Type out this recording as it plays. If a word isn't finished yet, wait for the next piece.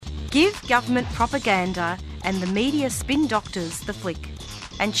Give government propaganda and the media spin doctors the flick.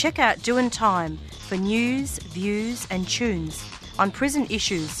 And check out Doin' Time for news, views and tunes on prison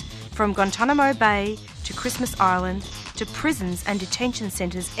issues from Guantanamo Bay to Christmas Island to prisons and detention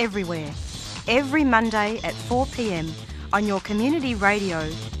centres everywhere. Every Monday at 4 p.m. on your community radio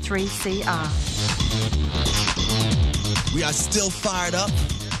 3CR. We are still fired up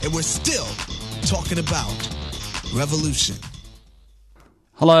and we're still talking about revolution.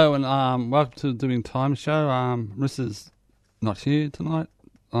 Hello and welcome to the Doing Time show. Marissa's not here tonight.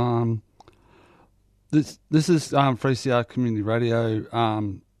 This is 3CR Community Radio,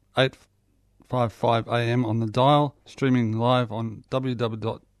 855 AM on the dial, streaming live on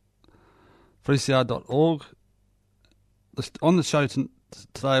www.3cr.org. On the show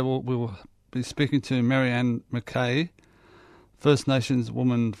today, we'll be speaking to Marianne McKay, First Nations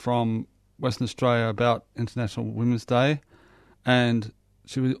woman from Western Australia, about International Women's Day, and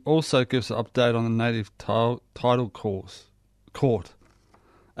she will also give us an update on the Native Title Court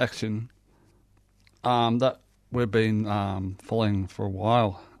action that we've been following for a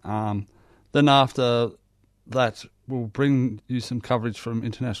while. Then after that, we'll bring you some coverage from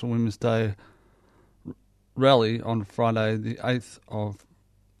International Women's Day rally on Friday, the 8th of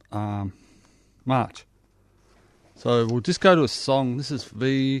March. So we'll just go to a song. This is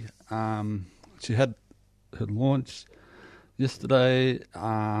V. She had her launch yesterday.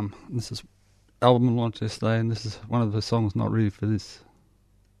 This is album launch yesterday, and this is one of the songs, Not Ready for This.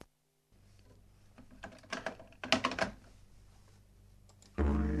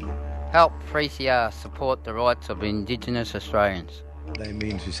 Help 3CR support the rights of Indigenous Australians. They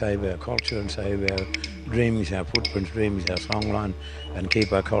mean to save our culture and save our dreams, our footprints, dreams, our songline, and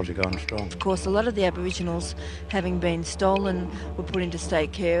keep our culture going strong. Of course, a lot of the Aboriginals, having been stolen, were put into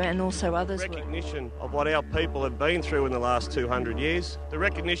state care, and also others recognition of what our people have been through in the last 200 years, the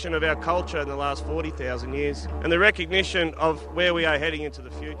recognition of our culture in the last 40,000 years, and the recognition of where we are heading into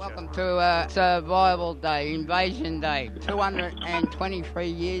the future. Welcome to Survival Day, Invasion Day. 223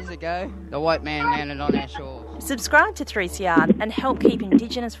 years ago, the white man landed on our shores. Subscribe to 3CR and help keep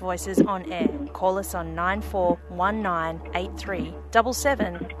Indigenous voices on air. Call us on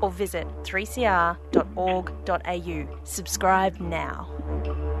 94198377 or visit 3cr.org.au. Subscribe now.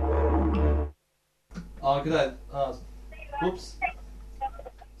 Oh, good day. Whoops.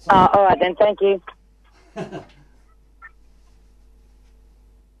 All right then, thank you.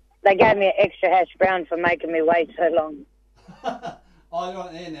 They gave me an extra hash brown for making me wait so long. Oh, you're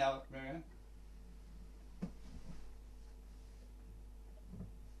on air now, Marianne.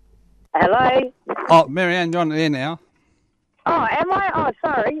 Hello? Oh, Marianne, you're on the air now. Oh, am I? Oh,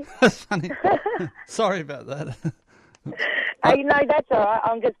 sorry. That's funny. Sorry about that. Hey, no, that's all right.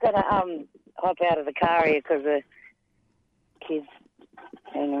 I'm just going to hop out of the car here because the kids...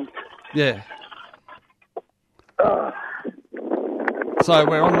 Hang on. Yeah. Oh. So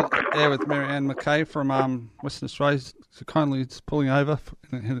we're on the air with Marianne McKay from Western Australia. So kindly it's pulling over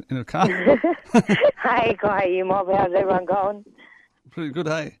in a car. Hey, you mob, how's everyone going? Pretty good,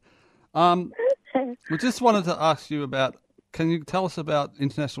 hey. We just wanted to ask you about, can you tell us about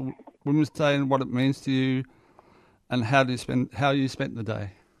International Women's Day and what it means to you, and how you spent the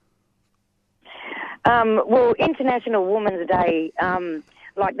day? Well, International Women's Day,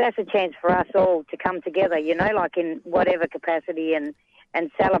 that's a chance for us all to come together, in whatever capacity and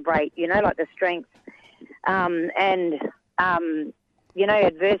celebrate, the strengths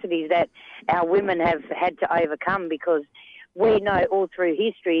adversities that our women have had to overcome, because we know all through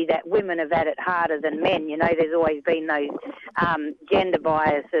history that women have had it harder than men. There's always been those gender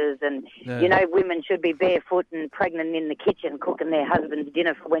biases and, women should be barefoot and pregnant in the kitchen cooking their husband's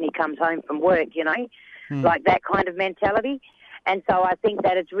dinner for when he comes home from work, like that kind of mentality. And so I think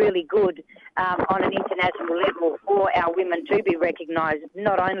that it's really good on an international level for our women to be recognised,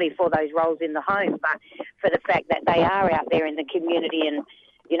 not only for those roles in the home, but for the fact that they are out there in the community and,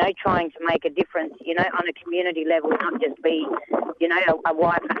 trying to make a difference, on a community level, not just be, a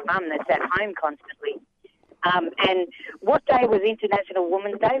wife and mum that's at home constantly. And what day was International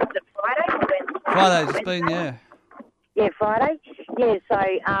Women's Day? Was it Friday? Friday, it's been, yeah. Yeah, Friday. Yeah, so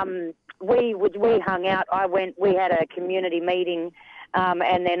we hung out. We had a community meeting,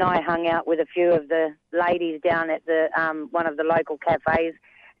 and then I hung out with a few of the ladies down at the one of the local cafes,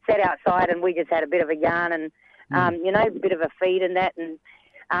 sat outside, and we just had a bit of a yarn and, a bit of a feed and that, and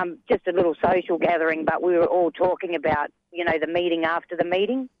just a little social gathering, but we were all talking about, the meeting after the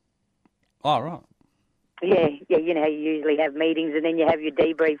meeting. Oh, right. Yeah, you know how you usually have meetings and then you have your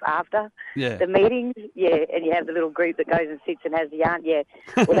debrief after the meetings. Yeah, and you have the little group that goes and sits and has the yarn. Yeah,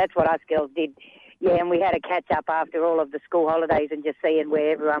 well, that's what us girls did Yeah, and we had a catch up after all of the school holidays and just seeing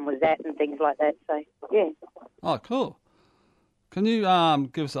where everyone was at and things like that. So, yeah. Oh, cool. Can you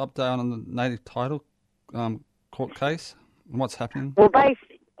give us an update on the native title court case and what's happening? Well,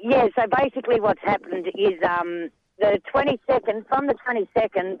 so basically what's happened is the 22nd, from the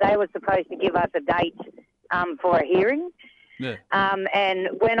 22nd, they were supposed to give us a date for a hearing. Yeah. And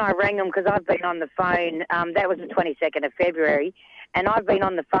when I rang them, because I've been on the phone, that was the 22nd of February, and I've been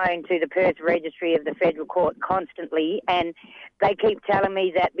on the phone to the Perth Registry of the Federal Court constantly, and they keep telling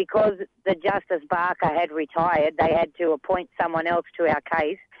me that because the Justice Barker had retired, they had to appoint someone else to our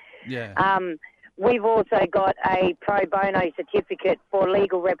case. Yeah. We've also got a pro bono certificate for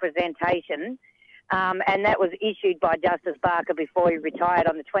legal representation, and that was issued by Justice Barker before he retired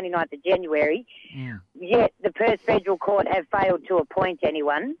on the 29th of January. Yeah. Yet the Perth Federal Court have failed to appoint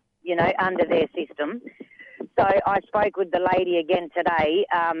anyone, under their system. So I spoke with the lady again today,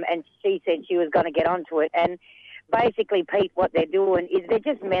 and she said she was going to get onto it. And basically, Pete, what they're doing is they're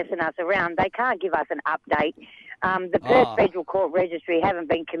just messing us around. They can't give us an update. The Perth Federal Court Registry haven't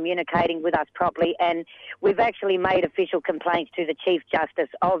been communicating with us properly, and we've actually made official complaints to the Chief Justice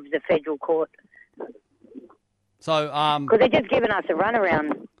of the Federal Court. So, because they're just giving us a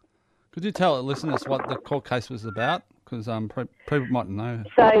runaround. Could you tell the listeners what the court case was about? Because people might know.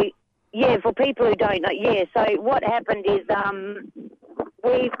 So, yeah, for people who don't know, so what happened is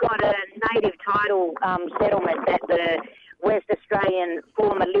we've got a native title settlement that the West Australian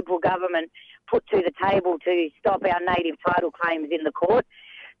former Liberal government put to the table to stop our native title claims in the court.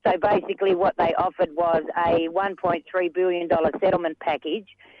 So basically what they offered was a $1.3 billion settlement package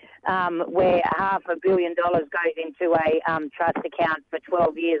where $500 million goes into a trust account for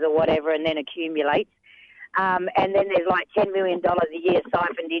 12 years or whatever and then accumulates. And then there's like $10 million a year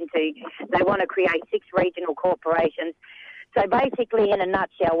siphoned into. They want to create 6 regional corporations. So basically, in a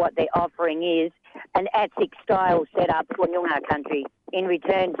nutshell, what they're offering is an ATSIC-style setup for Noongar country in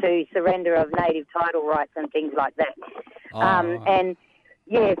return to surrender of native title rights and things like that. And,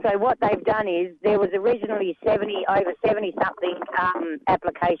 so what they've done is there was originally over 70-something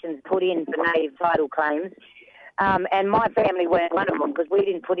applications put in for native title claims, and my family weren't one of them because we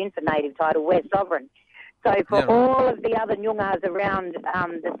didn't put in for native title. We're sovereign. So for all of the other Noongars around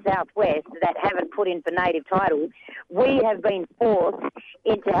the southwest that haven't put in for native title, we have been forced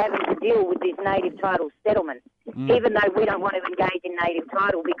into having to deal with this native title settlement, even though we don't want to engage in native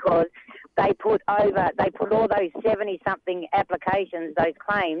title because they put all those 70-something applications, those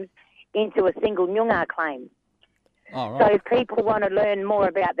claims, into a single Noongar claim. Oh, right. So if people want to learn more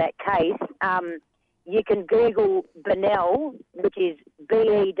about that case, you can Google Bennell, which is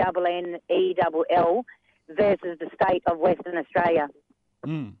Bennell, versus the state of Western Australia.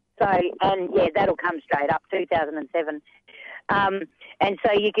 So, that'll come straight up, 2007. And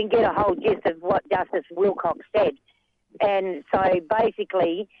so you can get a whole gist of what Justice Wilcox said. And so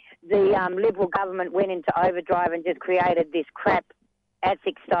basically the Liberal government went into overdrive and just created this crap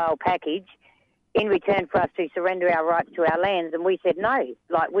ATSIC-style package in return for us to surrender our rights to our lands. And we said no,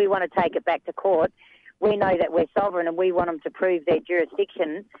 we want to take it back to court. We know that we're sovereign and we want them to prove their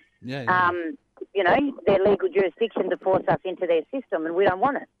jurisdiction. Their legal jurisdiction to force us into their system, and we don't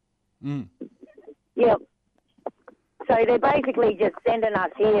want it. Yeah. So they're basically just sending us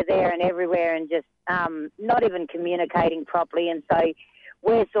here, there and everywhere and just not even communicating properly. And so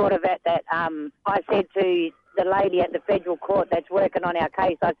we're sort of at that, I said to the lady at the Federal Court that's working on our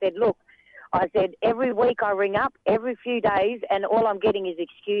case, I said, look, every week I ring up, every few days, and all I'm getting is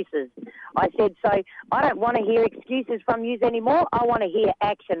excuses. I said, so I don't want to hear excuses from you anymore. I want to hear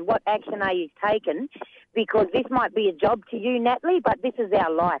action. What action are you taking? Because this might be a job to you, Natalie, but this is our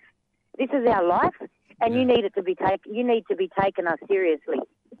life. This is our life, and you need to be taking us seriously.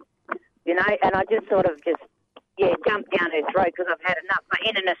 And I just sort of jumped down her throat because I've had enough, but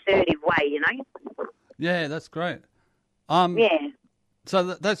in an assertive way, Yeah, that's great. So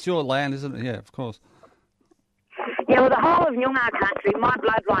that's your land, isn't it? Yeah, of course. Yeah, well, the whole of Noongar country, my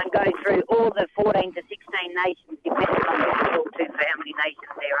bloodline goes through all the 14 to 16 nations, depending on which little 2 family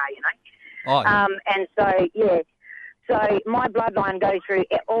nations there are, And so my bloodline goes through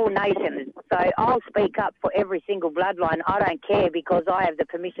all nations. So I'll speak up for every single bloodline. I don't care because I have the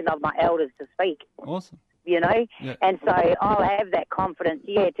permission of my elders to speak. Awesome. Yeah. And so I'll have that confidence,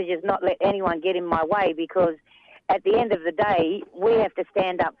 to just not let anyone get in my way because at the end of the day, we have to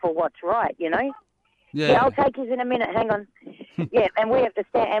stand up for what's right, Yeah, I'll take you in a minute. Hang on. And we have to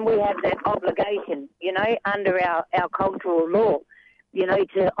stand, and we have that obligation, under our cultural law,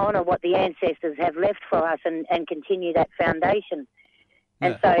 to honour what the ancestors have left for us and continue that foundation.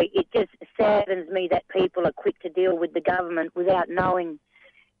 And so it just saddens me that people are quick to deal with the government without knowing,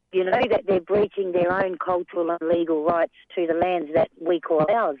 you know, that they're breaching their own cultural and legal rights to the lands that we call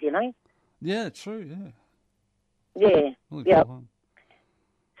ours, you know? Yeah, true, yeah. Yeah, Really yep. cool,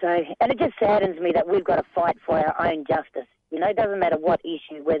 So, and it just saddens me that we've got to fight for our own justice. You know, it doesn't matter what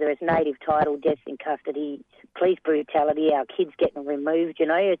issue, whether it's native title, deaths in custody, police brutality, our kids getting removed, you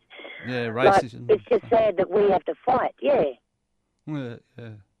know. It's, yeah, racism. Like, it's just sad that we have to fight, yeah. Yeah, yeah.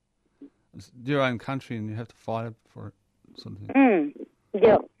 It's your own country and you have to fight for it, sort of thing.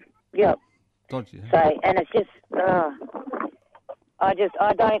 Yep. Dodgy, So, and it's just, I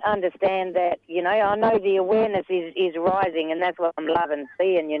don't understand that, you know. I know the awareness is rising and that's what I'm loving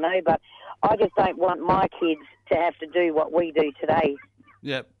seeing, you know, but I just don't want my kids to have to do what we do today.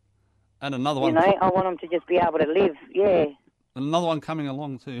 Yep. And another one. You know, I want them to just be able to live, yeah. Another one coming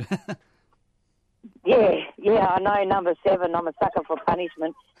along too. Yeah, I know, number 7, I'm a sucker for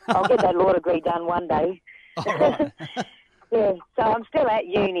punishment. I'll get that law degree done one day. All right. Yeah, so I'm still at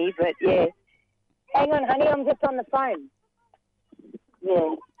uni, but yeah. Hang on, honey, I'm just on the phone.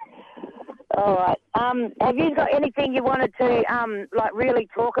 Yeah. All right. Have you got anything you wanted to, like, really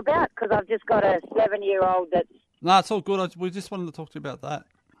talk about? Because I've just got a 7-year-old that's... No, it's all good. We just wanted to talk to you about that.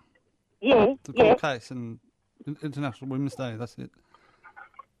 Yeah, The court case and International Women's Day, that's it.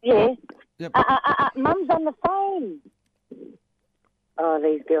 Yeah. Yep. Mum's on the phone. Oh,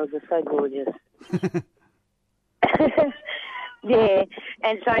 these girls are so gorgeous. Yeah,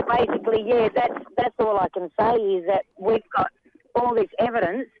 and so basically, yeah, that's all I can say is that we've got all this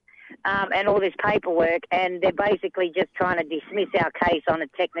evidence and all this paperwork, and they're basically just trying to dismiss our case on a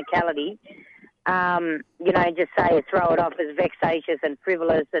technicality. You know, just throw it off as vexatious and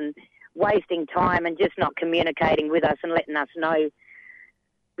frivolous and wasting time and just not communicating with us and letting us know,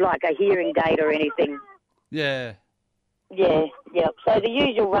 like, a hearing date or anything. Yeah. Yeah. So the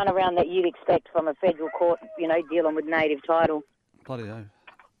usual runaround that you'd expect from a federal court, you know, dealing with native title. Bloody hell.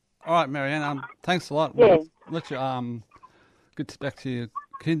 All right, Marianne, thanks a lot. Yeah. We'll let you get back to your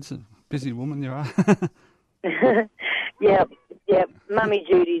kids. A busy woman you are. Yep. Mummy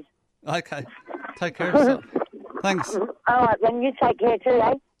duties. Okay. Take care of yourself. Thanks. All right, then you take care too,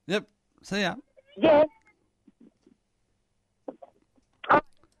 eh? Yep. See ya. Yeah.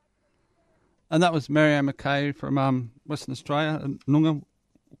 And that was Marianne McKay from Western Australia, a Noongar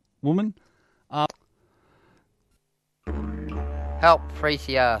woman. Help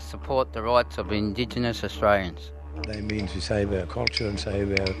 3CR support the rights of Indigenous Australians. They mean to save our culture and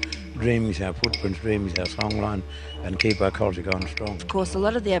save our dreams, our footprints, dreams, our songline, and keep our culture going strong. Of course, a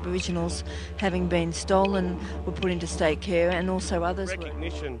lot of the Aboriginals, having been stolen, were put into state care, and also others were.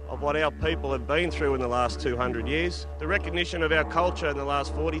 Recognition of what our people have been through in the last 200 years, the recognition of our culture in the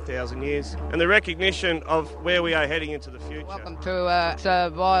last 40,000 years, and the recognition of where we are heading into the future. Welcome to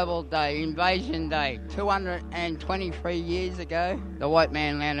Survival Day, Invasion Day. 223 years ago, the white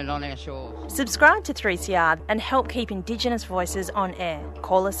man landed on our shores. Subscribe to 3CR and help keep Indigenous voices on air.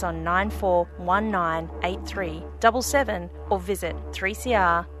 Call us on 94198377 or visit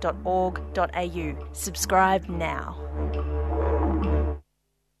 3cr.org.au. Subscribe now.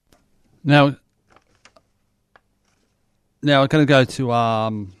 Now we're going to go to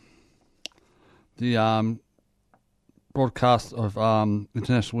the broadcast of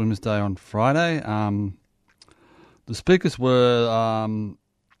International Women's Day on Friday. The speakers were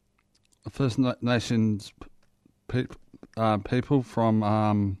First Nations people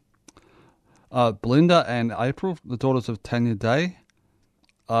from Belinda and April, the daughters of Tanya Day,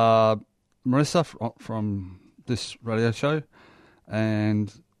 Marissa from this radio show,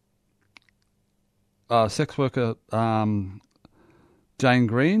 and sex worker Jane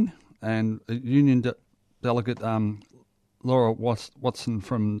Green, and a union delegate Laura Watson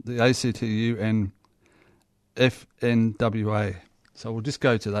from the ACTU and FNWA. So we'll just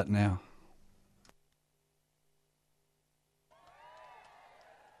go to that now.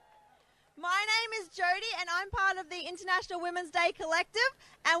 My name is Jody and I'm part of the International Women's Day Collective,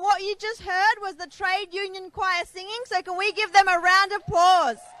 and what you just heard was the trade union choir singing, so can we give them a round of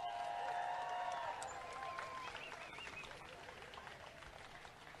applause?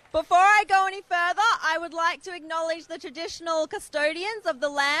 Before I go any further, I would like to acknowledge the traditional custodians of the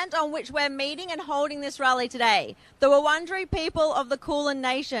land on which we're meeting and holding this rally today, the Wurundjeri people of the Kulin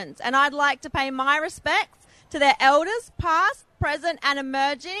Nations, and I'd like to pay my respects to their elders, past, present and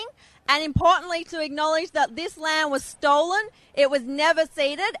emerging, and importantly to acknowledge that this land was stolen, it was never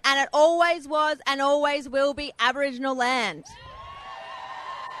ceded, and it always was and always will be Aboriginal land.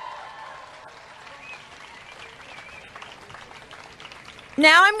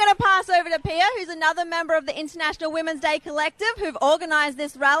 Now I'm going to pass over to Pia, who's another member of the International Women's Day Collective who've organised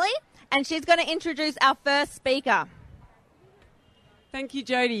this rally, and she's going to introduce our first speaker. Thank you,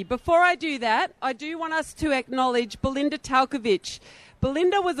 Jodie. Before I do that, I do want us to acknowledge Belinda Talkovich.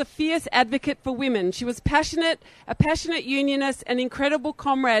 Belinda was a fierce advocate for women. She was a passionate unionist, an incredible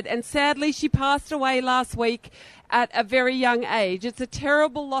comrade, and sadly she passed away last week at a very young age. It's a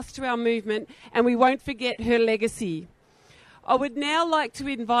terrible loss to our movement, and we won't forget her legacy. I would now like to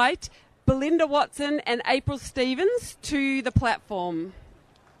invite Belinda Watson and April Stevens to the platform.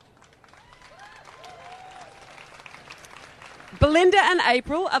 Belinda and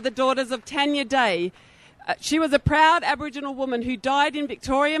April are the daughters of Tanya Day. She was a proud Aboriginal woman who died in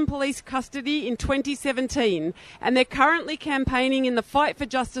Victorian police custody in 2017, and they're currently campaigning in the fight for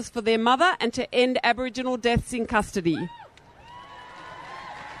justice for their mother and to end Aboriginal deaths in custody.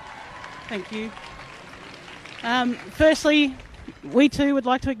 Thank you. Firstly, we too would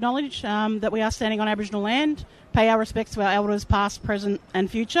like to acknowledge that we are standing on Aboriginal land, pay our respects to our elders past, present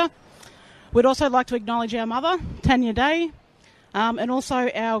and future. We'd also like to acknowledge our mother, Tanya Day, and also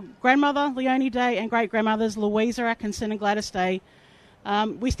our grandmother, Leonie Day, and great-grandmothers, Louisa Atkinson and Gladys Day.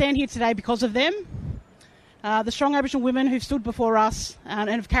 We stand here today because of them, the strong Aboriginal women who've stood before us and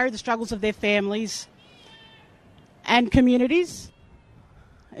have carried the struggles of their families and communities.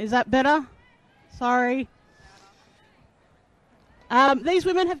 Is that better? Sorry. These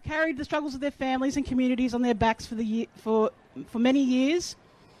women have carried the struggles of their families and communities on their backs for many years,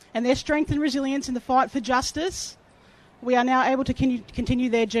 and their strength and resilience in the fight for justice, we are now able to continue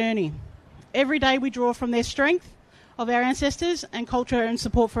their journey. Every day we draw from their strength of our ancestors and culture and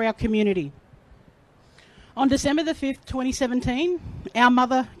support for our community. On December the 5th, 2017, our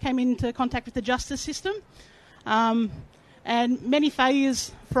mother came into contact with the justice system, and many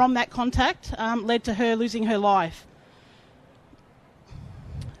failures from that contact led to her losing her life.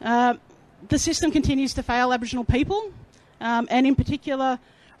 The system continues to fail Aboriginal people, and in particular,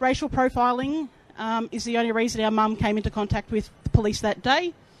 racial profiling is the only reason our mum came into contact with the police that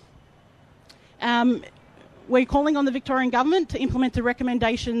day. We're calling on the Victorian Government to implement the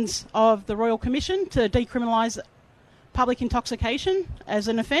recommendations of the Royal Commission to decriminalise public intoxication as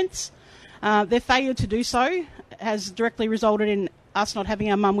an offence. Their failure to do so has directly resulted in us not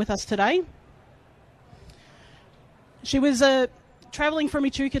having our mum with us today. She was travelling from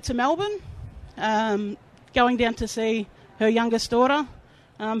Echuca to Melbourne, going down to see her youngest daughter,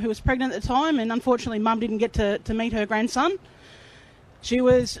 who was pregnant at the time, and unfortunately mum didn't get to meet her grandson. She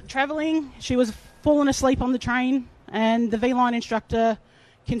was travelling, she was fallen asleep on the train, and the V-Line instructor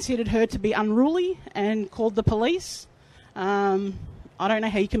considered her to be unruly and called the police. I don't know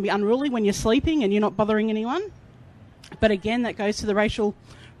how you can be unruly when you're sleeping and you're not bothering anyone. But again, that goes to the racial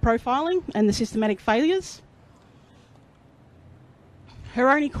profiling and the systematic failures. Her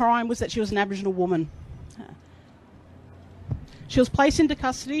only crime was that she was an Aboriginal woman. She was placed into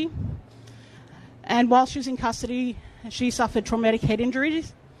custody, and while she was in custody, she suffered traumatic head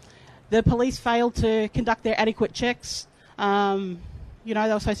injuries. The police failed to conduct their adequate checks. They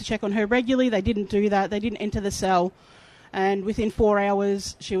were supposed to check on her regularly. They didn't do that. They didn't enter the cell. And within 4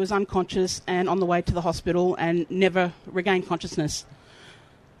 hours, she was unconscious and on the way to the hospital and never regained consciousness.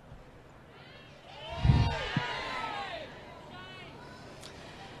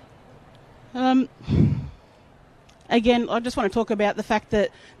 Again, I just want to talk about the fact that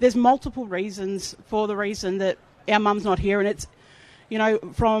there's multiple reasons for the reason that our mum's not here, and it's,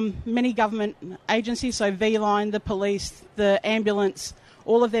 from many government agencies, so V-Line, the police, the ambulance,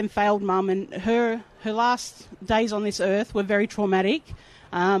 all of them failed mum, and her last days on this earth were very traumatic,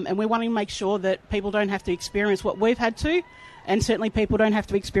 and we're wanting to make sure that people don't have to experience what we've had to, and certainly people don't have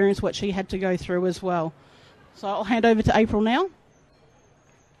to experience what she had to go through as well. So I'll hand over to April now.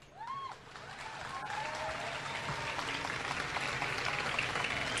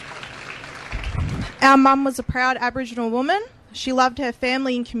 Our mum was a proud Aboriginal woman. She loved her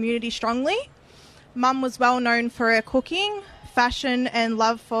family and community strongly. Mum was well known for her cooking, fashion and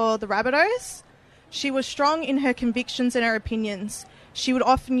love for the Rabbitohs. She was strong in her convictions and her opinions. She would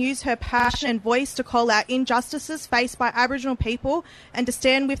often use her passion and voice to call out injustices faced by Aboriginal people and to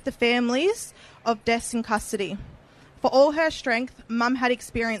stand with the families of deaths in custody. For all her strength, Mum had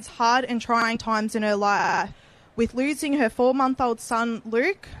experienced hard and trying times in her life, with losing her 4-month-old son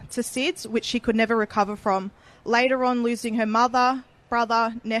Luke to SIDS, which she could never recover from. Later on, losing her mother,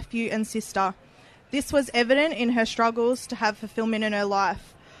 brother, nephew and sister. This was evident in her struggles to have fulfilment in her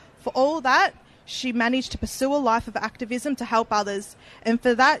life. For all that, she managed to pursue a life of activism to help others, and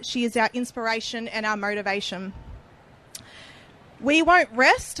for that, she is our inspiration and our motivation. We won't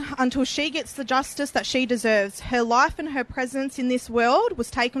rest until she gets the justice that she deserves. Her life and her presence in this world was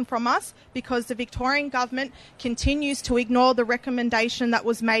taken from us because the Victorian Government continues to ignore the recommendation that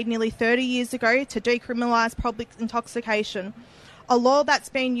was made nearly 30 years ago to decriminalise public intoxication. a law that's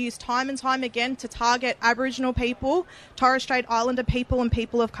been used time and time again to target Aboriginal people, Torres Strait Islander people and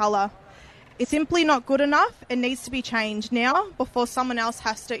people of colour. It's simply not good enough. It needs to be changed now before someone else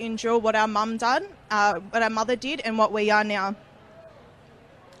has to endure what our mother did and what we are now.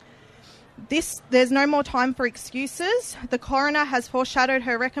 There's no more time for excuses. The coroner has foreshadowed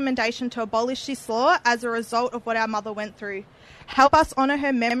her recommendation to abolish this law as a result of what our mother went through. Help us honour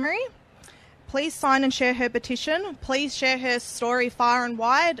her memory. Please sign and share her petition. Please share her story far and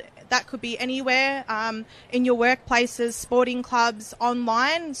wide. That could be anywhere, in your workplaces, sporting clubs,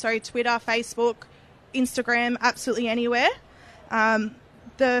 online, so Twitter, Facebook, Instagram, absolutely anywhere.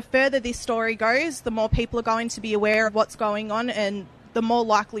 The further this story goes, the more people are going to be aware of what's going on and the more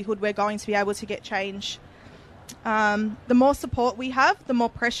likelihood we're going to be able to get change. The more support we have, the more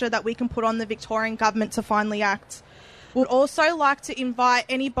pressure that we can put on the Victorian government to finally act. Would also like to invite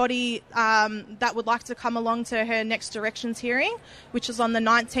anybody that would like to come along to her Next Directions hearing, which is on the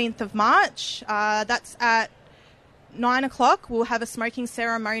 19th of March. That's at 9 o'clock. We'll have a smoking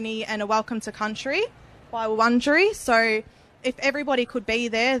ceremony and a welcome to country by Wurundjeri. So if everybody could be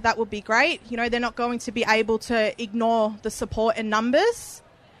there, that would be great. You know, they're not going to be able to ignore the support and numbers.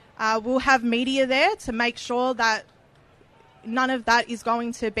 We'll have media there to make sure that none of that is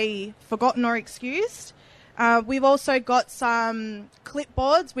going to be forgotten or excused. We've also got some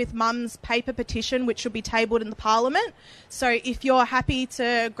clipboards with Mum's paper petition, which will be tabled in the Parliament. So if you're happy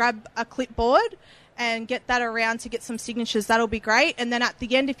to grab a clipboard and get that around to get some signatures, that'll be great. And then at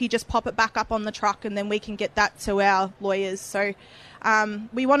the end, if you just pop it back up on the truck, and then we can get that to our lawyers. So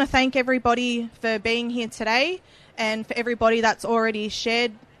we want to thank everybody for being here today, and for everybody that's already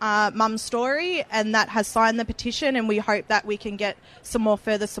shared Mum's story and that has signed the petition. And we hope that we can get some more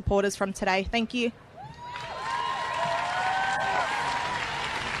further supporters from today. Thank you.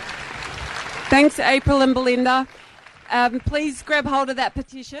 Thanks, April and Belinda. Please grab hold of that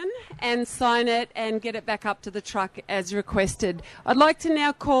petition and sign it and get it back up to the truck as requested. I'd like to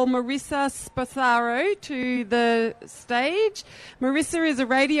now call Marissa Spasaro to the stage. Marissa is a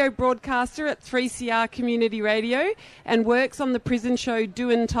radio broadcaster at 3CR Community Radio and works on the prison show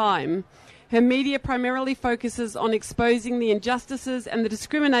Doin' Time. Her media primarily focuses on exposing the injustices and the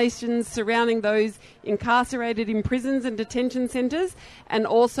discriminations surrounding those incarcerated in prisons and detention centres, and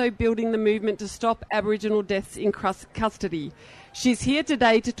also building the movement to stop Aboriginal deaths in custody. She's here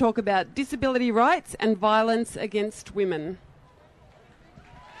today to talk about disability rights and violence against women.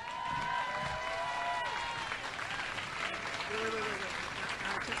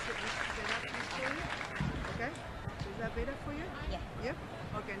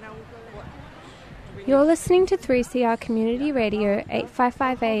 You're listening to 3CR Community Radio,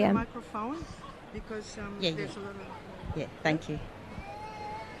 855 AM. Yeah, thank you.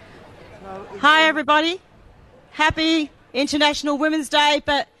 Hi, everybody. Happy International Women's Day,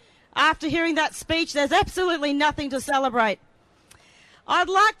 but after hearing that speech, there's absolutely nothing to celebrate. I'd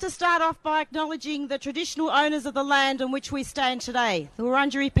like to start off by acknowledging the traditional owners of the land on which we stand today, the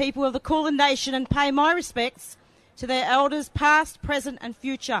Wurundjeri people of the Kulin Nation, and pay my respects to their elders past, present and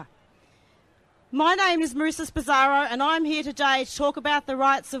future. My name is Marissa Spasaro, and I'm here today to talk about the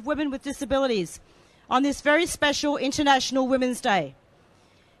rights of women with disabilities on this very special International Women's Day.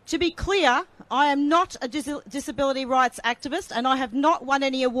 To be clear, I am not a disability rights activist, and I have not won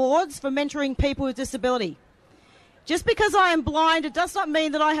any awards for mentoring people with disability. Just because I am blind, it does not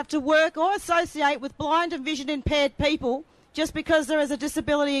mean that I have to work or associate with blind and vision impaired people just because there is a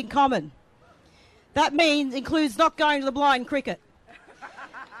disability in common. That includes not going to the blind cricket.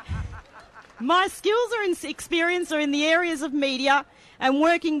 My skills and experience are in the areas of media and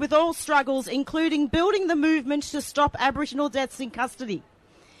working with all struggles, including building the movement to stop Aboriginal deaths in custody.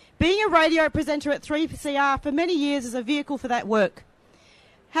 Being a radio presenter at 3CR for many years is a vehicle for that work.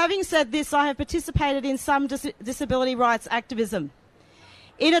 Having said this, I have participated in some disability rights activism.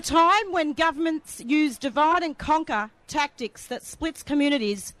 In a time when governments use divide and conquer tactics that splits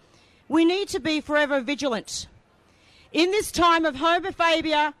communities, we need to be forever vigilant. In this time of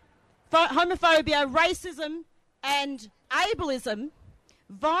homophobia, racism and ableism,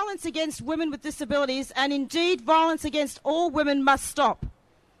 violence against women with disabilities, and indeed violence against all women, must stop.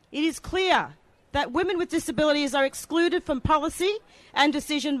 It is clear that women with disabilities are excluded from policy and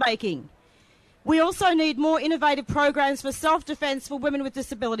decision making. We also need more innovative programs for self-defence for women with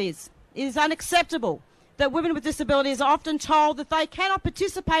disabilities. It is unacceptable that women with disabilities are often told that they cannot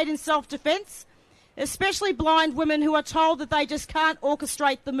participate in self-defence, especially blind women who are told that they just can't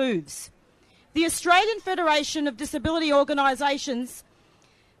orchestrate the moves. The Australian Federation of Disability Organisations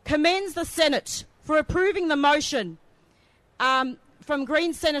commends the Senate for approving the motion from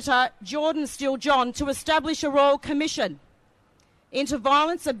Green Senator Jordan Steele-John to establish a Royal Commission. into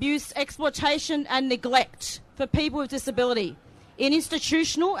violence, abuse, exploitation and neglect for people with disability in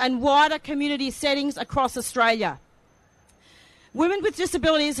institutional and wider community settings across Australia. Women with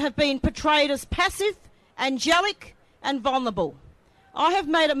disabilities have been portrayed as passive, angelic and vulnerable. I have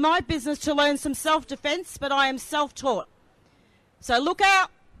made it my business to learn some self-defence, but I am self-taught. So look out.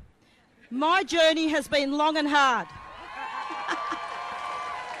 My journey has been long and hard.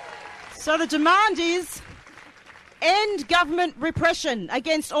 So the demand is end government repression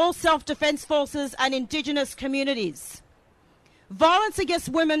against all self-defence forces and Indigenous communities. Violence against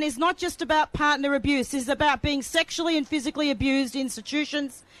women is not just about partner abuse, it's about being sexually and physically abused in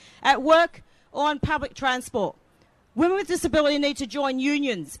institutions, at work or on public transport. Women with disability need to join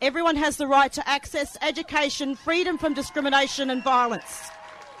unions. Everyone has the right to access education, freedom from discrimination and violence.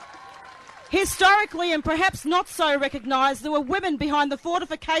 Historically, and perhaps not so recognised, there were women behind the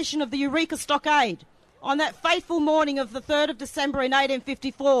fortification of the Eureka Stockade on that fateful morning of the 3rd of December in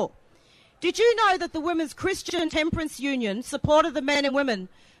 1854. Did you know that the Women's Christian Temperance Union supported the men and women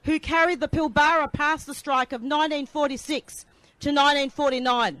who carried the Pilbara past the strike of 1946 to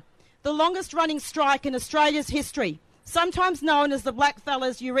 1949, the longest-running strike in Australia's history, sometimes known as the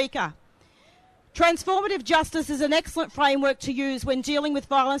Blackfellas Eureka? Transformative justice is an excellent framework to use when dealing with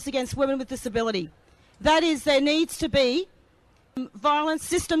violence against women with disability. That is, there needs to be violence,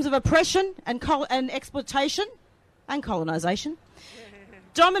 systems of oppression and exploitation and colonisation,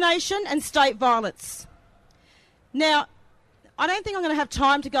 domination and state violence. Now, I don't think I'm going to have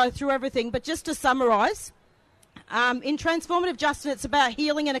time to go through everything, but just to summarise, in transformative justice it's about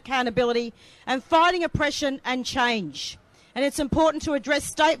healing and accountability and fighting oppression and change. And it's important to address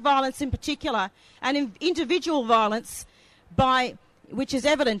state violence in particular and individual violence which is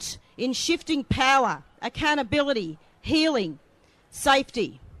evident in shifting power, accountability, healing,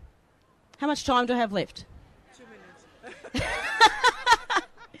 safety. How much time do I have left? 2 minutes.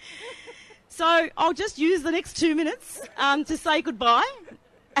 So I'll just use the next 2 minutes to say goodbye.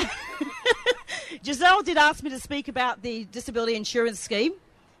 Giselle did ask me to speak about the disability insurance scheme.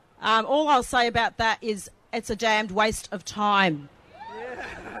 All I'll say about that is it's a damned waste of time.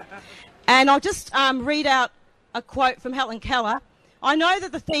 And I'll just read out a quote from Helen Keller. I know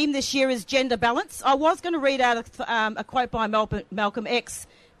that the theme this year is gender balance. I was going to read out a quote by Malcolm X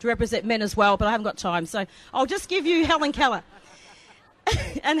to represent men as well, but I haven't got time. So I'll just give you Helen Keller.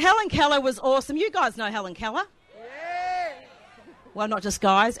 And Helen Keller was awesome. You guys know Helen Keller? Yeah. Well, not just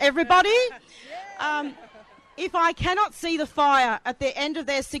guys. Everybody? Yeah. If I cannot see the fire at the end of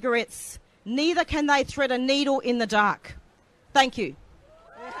their cigarettes, neither can they thread a needle in the dark. Thank you.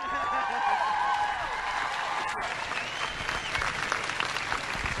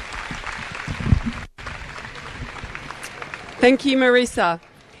 Thank you, Marisa.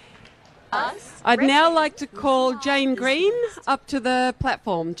 I'd now like to call Jane Green up to the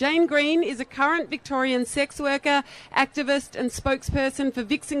platform. Jane Green is a current Victorian sex worker, activist and spokesperson for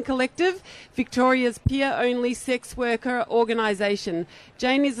Vixen Collective, Victoria's peer-only sex worker organisation.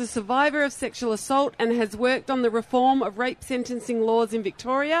 Jane is a survivor of sexual assault and has worked on the reform of rape sentencing laws in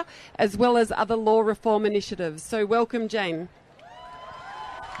Victoria, as well as other law reform initiatives. So welcome, Jane.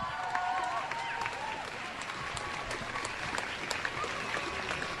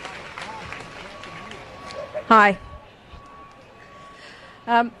 Hi.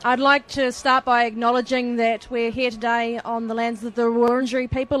 I'd like to start by acknowledging that we're here today on the lands of the Wurundjeri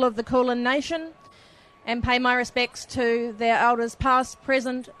people of the Kulin Nation and pay my respects to their elders past,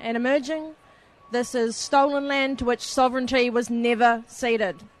 present and emerging. This is stolen land to which sovereignty was never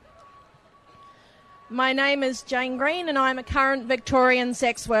ceded. My name is Jane Green and I'm a current Victorian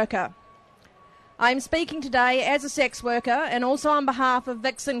sex worker. I'm speaking today as a sex worker and also on behalf of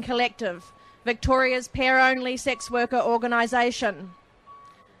Vixen Collective, Victoria's pair-only sex worker organisation.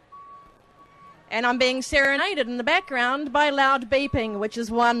 And I'm being serenaded in the background by loud beeping, which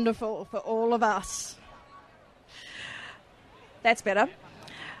is wonderful for all of us. That's better.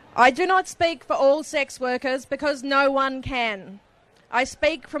 I do not speak for all sex workers because no one can. I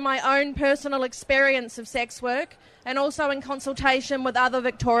speak from my own personal experience of sex work and also in consultation with other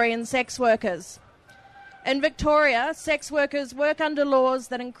Victorian sex workers. In Victoria, sex workers work under laws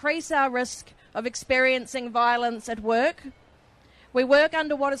that increase our risk of experiencing violence at work. We work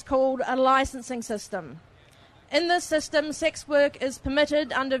under what is called a licensing system. In this system, sex work is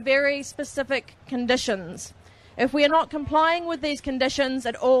permitted under very specific conditions. If we are not complying with these conditions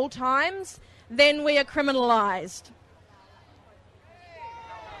at all times, then we are criminalised.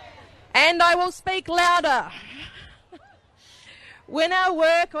 And I will speak louder. When our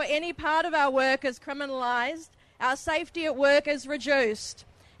work or any part of our work is criminalised, our safety at work is reduced,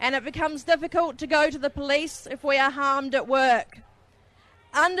 and it becomes difficult to go to the police if we are harmed at work.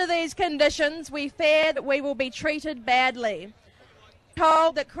 Under these conditions, we fear that we will be treated badly,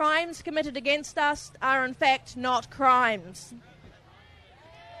 told that crimes committed against us are in fact not crimes.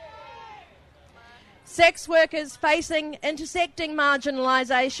 Sex workers facing intersecting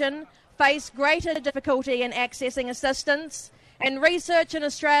marginalisation face greater difficulty in accessing assistance, and research in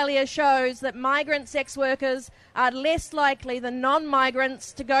Australia shows that migrant sex workers are less likely than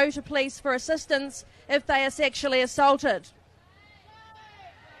non-migrants to go to police for assistance if they are sexually assaulted.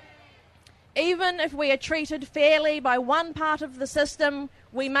 Even if we are treated fairly by one part of the system,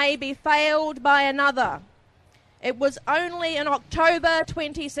 we may be failed by another. It was only in October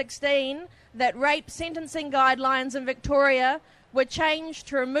 2016 that rape sentencing guidelines in Victoria were changed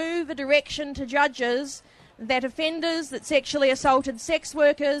to remove a direction to judges that offenders that sexually assaulted sex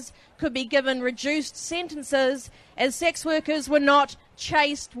workers could be given reduced sentences, as sex workers were not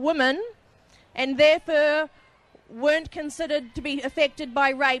chaste women and therefore weren't considered to be affected by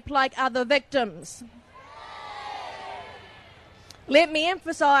rape like other victims. Let me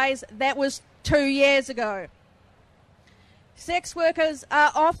emphasise that was 2 years ago. Sex workers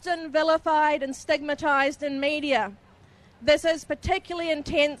are often vilified and stigmatised in media. This is particularly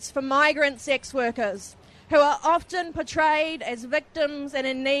intense for migrant sex workers, who are often portrayed as victims and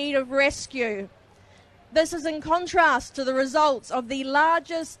in need of rescue. This is in contrast to the results of the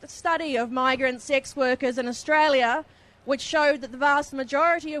largest study of migrant sex workers in Australia, which showed that the vast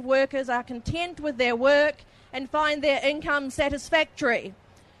majority of workers are content with their work and find their income satisfactory,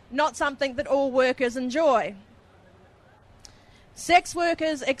 not something that all workers enjoy. Sex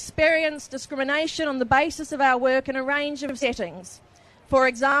workers experience discrimination on the basis of our work in a range of settings. For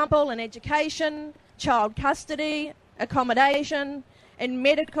example, in education, child custody, accommodation, in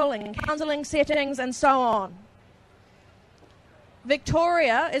medical and counselling settings, and so on.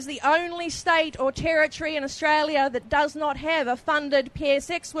 Victoria is the only state or territory in Australia that does not have a funded pair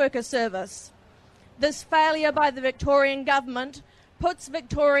sex worker service. This failure by the Victorian government puts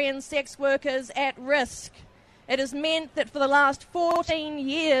Victorian sex workers at risk. It has meant that for the last 14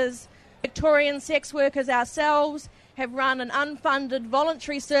 years, Victorian sex workers ourselves have run an unfunded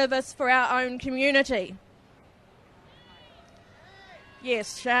voluntary service for our own community.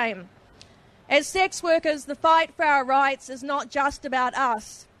 Yes, shame. As sex workers, the fight for our rights is not just about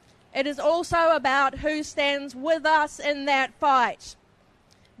us. It is also about who stands with us in that fight.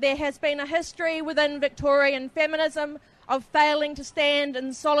 There has been a history within Victorian feminism of failing to stand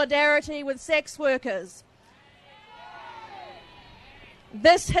in solidarity with sex workers.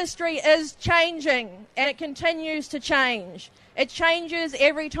 This history is changing, and it continues to change. It changes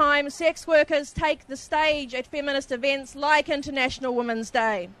every time sex workers take the stage at feminist events like International Women's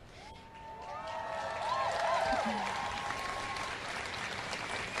Day.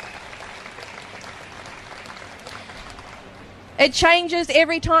 It changes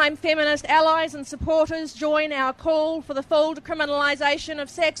every time feminist allies and supporters join our call for the full decriminalisation of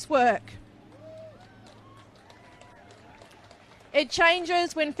sex work. It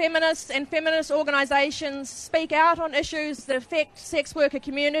changes when feminists and feminist organisations speak out on issues that affect sex worker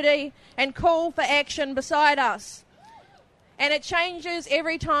community and call for action beside us. And it changes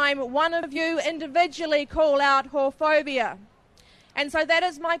every time one of you individually call out whorephobia. And so that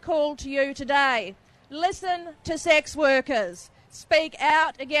is my call to you today. Listen to sex workers. Speak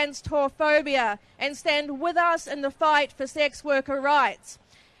out against whorephobia and stand with us in the fight for sex worker rights.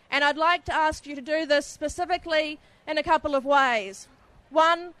 And I'd like to ask you to do this specifically in a couple of ways.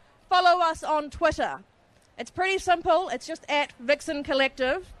 One, follow us on Twitter. It's pretty simple. It's just at Vixen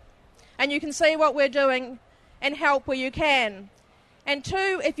Collective, and you can see what we're doing and help where you can. And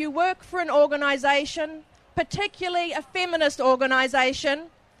two, if you work for an organisation, particularly a feminist organisation,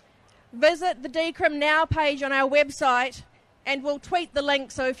 visit the Decrim Now page on our website, and we'll tweet the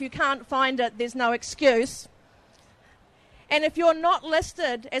link, so if you can't find it, there's no excuse. And if you're not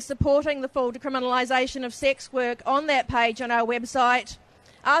listed as supporting the full decriminalisation of sex work on that page on our website,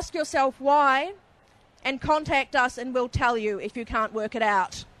 ask yourself why and contact us, and we'll tell you if you can't work it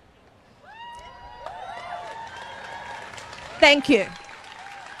out. Thank you.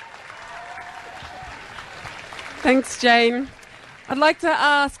 Thanks, Jane. I'd like to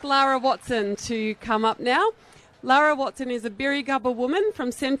ask Lara Watson to come up now. Lara Watson is a Birrigubba woman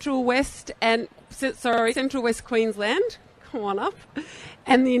from Central West Queensland. Come on up.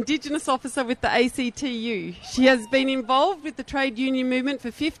 And the Indigenous officer with the ACTU. She has been involved with the trade union movement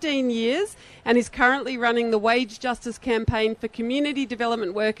for 15 years and is currently running the Wage Justice campaign for community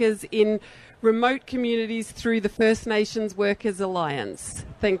development workers in remote communities through the First Nations Workers Alliance.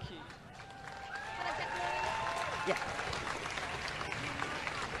 Thank you. Yeah.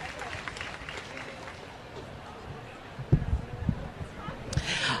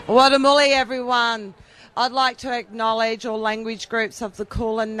 Wadamuli, everyone. I'd like to acknowledge all language groups of the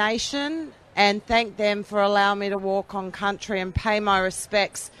Kulin Nation and thank them for allowing me to walk on country and pay my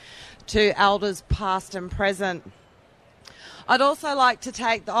respects to elders past and present. I'd also like to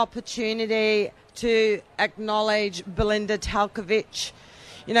take the opportunity to acknowledge Belinda Talkovich.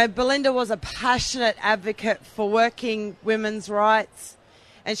 You know, Belinda was a passionate advocate for working women's rights,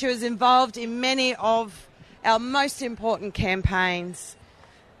 and she was involved in many of our most important campaigns.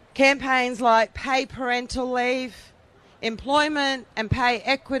 Campaigns like pay parental leave, employment and pay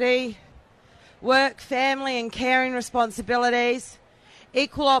equity, work, family and caring responsibilities,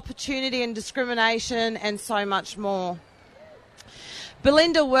 equal opportunity and discrimination, and so much more.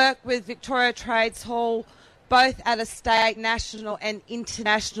 Belinda worked with Victoria Trades Hall both at a state, national and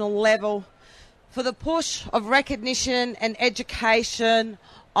international level for the push of recognition and education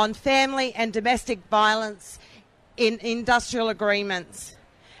on family and domestic violence in industrial agreements.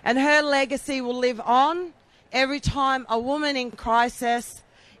 And her legacy will live on every time a woman in crisis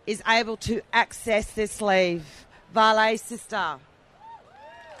is able to access this leave. Vale, sister.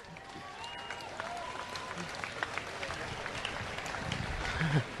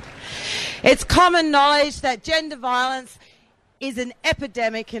 It's common knowledge that gender violence is an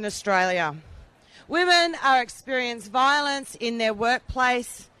epidemic in Australia. Women are experiencing violence in their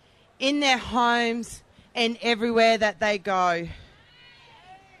workplace, in their homes, and everywhere that they go.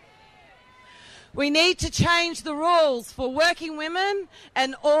 We need to change the rules for working women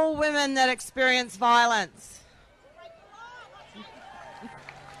and all women that experience violence.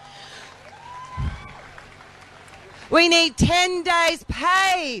 We need 10 days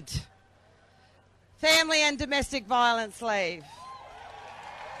paid family and domestic violence leave.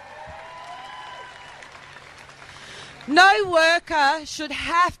 No worker should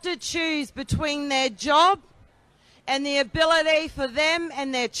have to choose between their job and the ability for them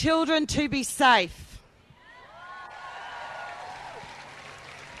and their children to be safe.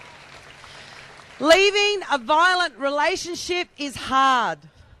 Leaving a violent relationship is hard,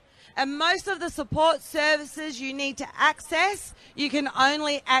 and most of the support services you need to access, you can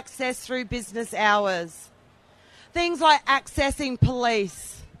only access through business hours. Things like accessing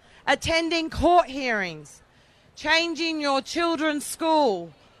police, attending court hearings, changing your children's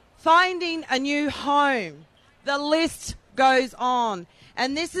school, finding a new home. The list goes on.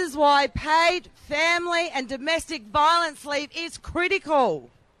 And this is why paid family and domestic violence leave is critical.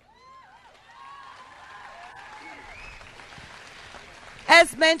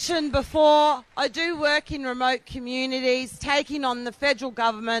 As mentioned before, I do work in remote communities, taking on the federal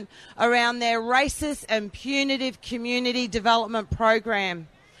government around their racist and punitive community development program.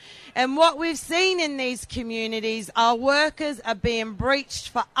 And what we've seen in these communities are workers are being breached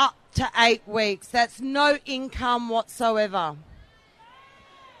for up to 8 weeks. That's no income whatsoever.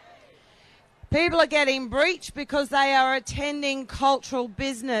 People are getting breached because they are attending cultural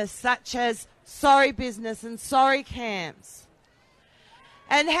business such as sorry business and sorry camps.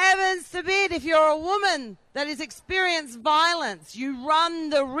 And heavens forbid, if you're a woman that has experienced violence, you run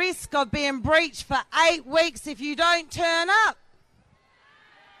the risk of being breached for 8 weeks if you don't turn up.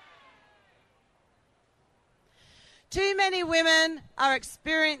 Too many women are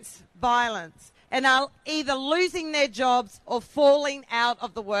experiencing violence and are either losing their jobs or falling out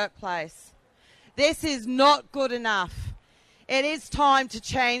of the workplace. This is not good enough. It is time to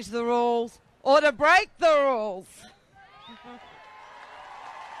change the rules or to break the rules.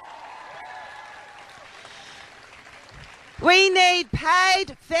 We need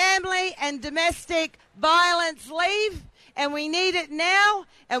paid family and domestic violence leave, and we need it now,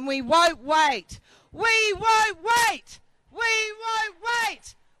 and we won't wait. We won't wait! We won't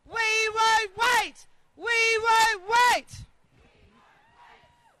wait! We won't wait! We won't wait!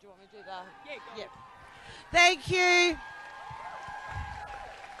 Do you want me to do that? Yeah. Thank you.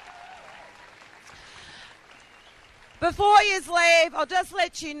 Before you leave, I'll just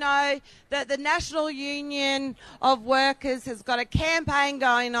let you know that the National Union of Workers has got a campaign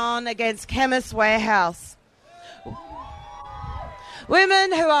going on against Chemist Warehouse.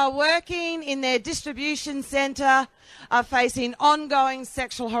 Women who are working in their distribution centre are facing ongoing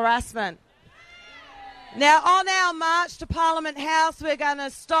sexual harassment. Now, on our march to Parliament House, we're going to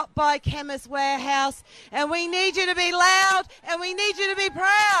stop by Chemist Warehouse, and we need you to be loud and we need you to be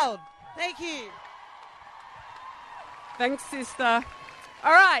proud. Thank you. Thanks, sister.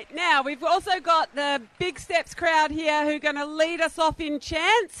 All right, now we've also got the Big Steps crowd here who are going to lead us off in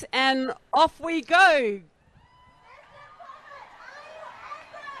chants, and off we go.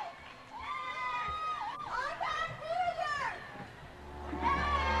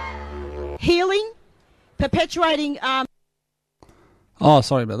 Healing, perpetuating... Oh,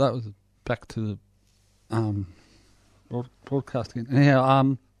 sorry about that. It was back to the broadcasting.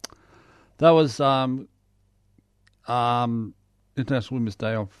 Anyhow, that was International Women's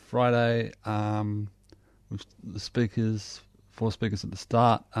Day on Friday. With the speakers, 4 speakers at the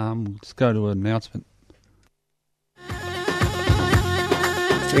start. We'll just go to an announcement.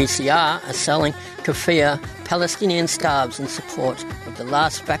 3CR are selling keffiyeh Palestinian scarves in support of the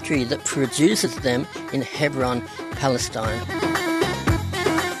last factory that produces them in Hebron, Palestine.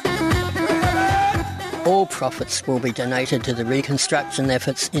 All profits will be donated to the reconstruction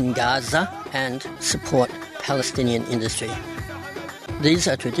efforts in Gaza and support Palestinian industry. These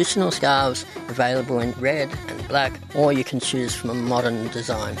are traditional scarves available in red and black, or you can choose from a modern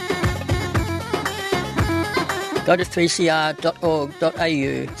design. Go to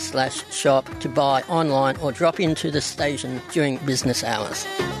 3cr.org.au/shop to buy online or drop into the station during business hours.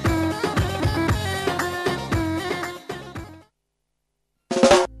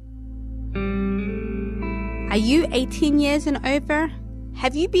 Are you 18 years and over?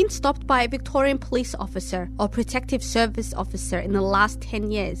 Have you been stopped by a Victorian police officer or protective service officer in the last 10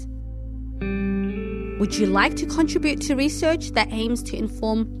 years? Would you like to contribute to research that aims to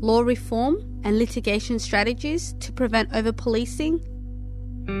inform law reform and litigation strategies to prevent over-policing?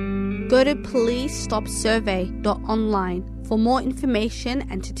 Go to policestopsurvey.online for more information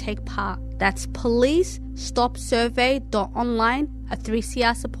and to take part. That's policestopsurvey.online, a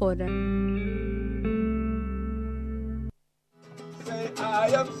 3CR supporter. I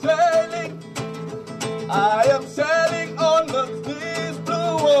am sailing on the deep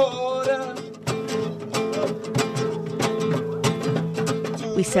blue water.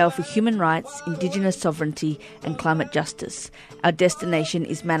 We sail for human rights, Indigenous sovereignty and climate justice. Our destination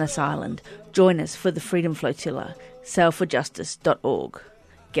is Manus Island. Join us for the Freedom Flotilla. Sailforjustice.org.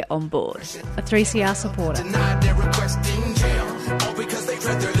 Get on board. A 3CR supporter.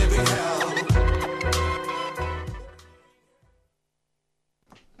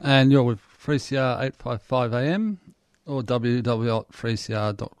 And you're with 3CR 855 AM or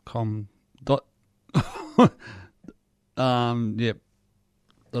www.3cr.com.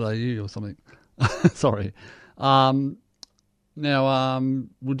 .au or something. Sorry. Now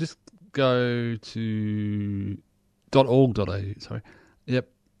we'll just go to .org.au. Sorry. Yep.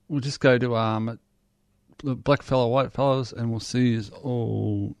 We'll just go to Black Fellow, White Fellows, and we'll see you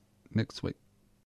all next week.